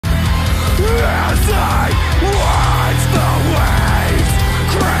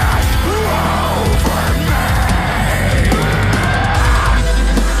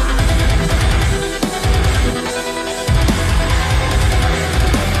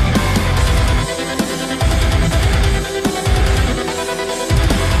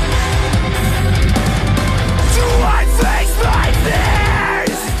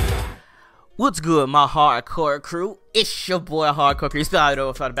What's good, my hardcore crew? It's your boy Hardcore Crew. Spell out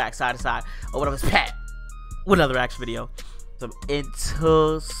over from the back, side to side, or whatever. It's Pat with another action video. Some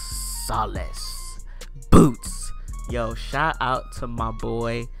into Solace boots. Yo, shout out to my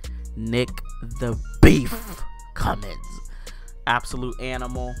boy Nick the Beef Cummins. Absolute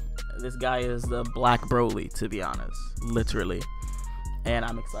animal. This guy is the Black Broly, to be honest, literally. And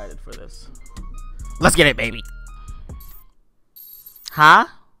I'm excited for this. Let's get it, baby. Huh?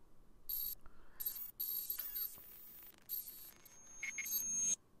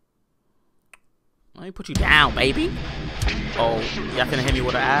 Let me put you down, baby. Oh, y'all finna hit me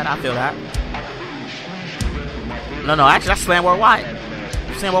with an ad? I feel that. No, actually, that's Slam Worldwide.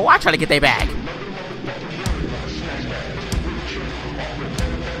 Slam Worldwide trying to get their bag.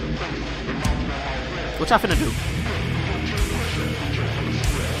 What y'all finna do?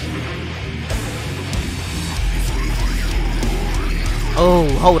 Oh,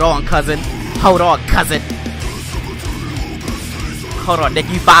 hold on, cousin. Hold on, cousin. Hold on, Nick,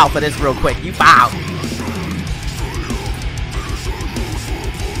 you fouled for this real quick. You fouled.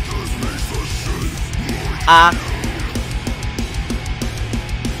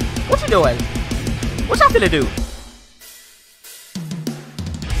 What you doing? What y'all finna do?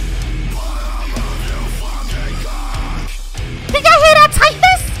 Did y'all hear that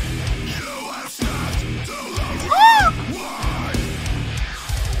tightness?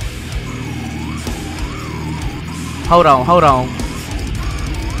 Hold on. Hold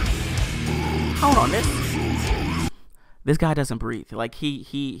on, this guy doesn't breathe. Like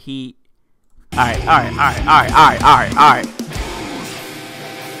he. All right.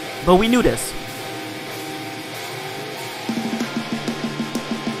 But we knew this.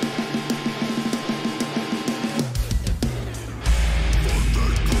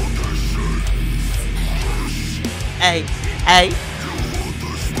 Hey.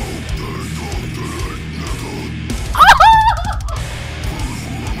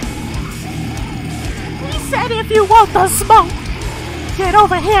 Said if you want the smoke, get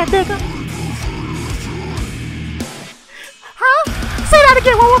over here, nigga. Huh? Say that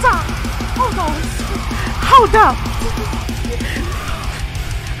again one more time. Hold up.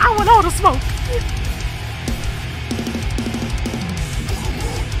 I want all the smoke.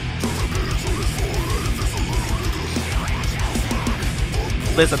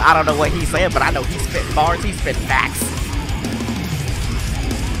 Listen, I don't know what he's saying, but I know he's spitting bars, he's spitting facts.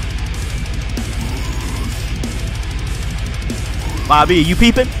 Bobby, you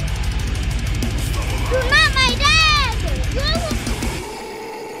peeping? You're not my dad!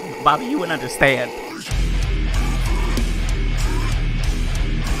 Bobby, you wouldn't understand.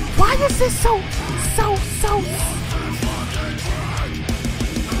 Why is this so...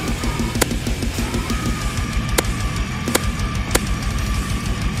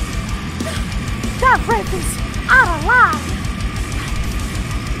 That ref is out of line.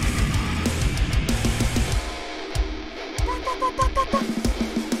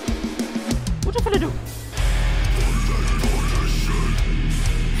 What you finna do?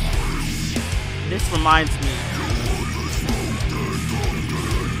 This reminds me.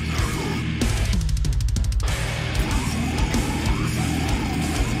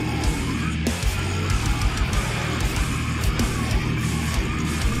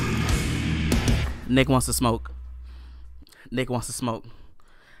 Nick wants to smoke.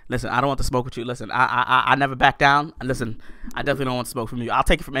 Listen, I don't want to smoke with you. Listen, I never back down. And listen, I definitely don't want to smoke from you. I'll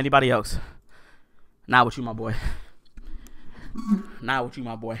take it from anybody else. Not with you, my boy.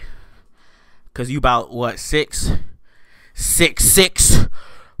 Cause you about what, 6'6",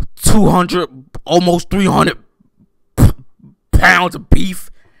 200, almost 300 pounds of beef.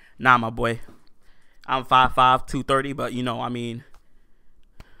 Nah, my boy. I'm 5'5", 230, but you know, I mean,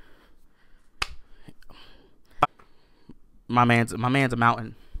 my man's a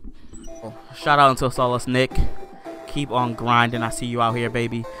mountain. Shout out to Solace, Nick. Keep on grinding. I see you out here,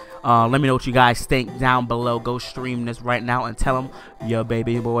 baby. Let me know what you guys think down below. Go stream this right now and tell them your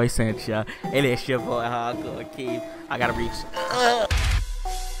baby boy sent ya. It is your boy Hardcore Keith. I gotta reach.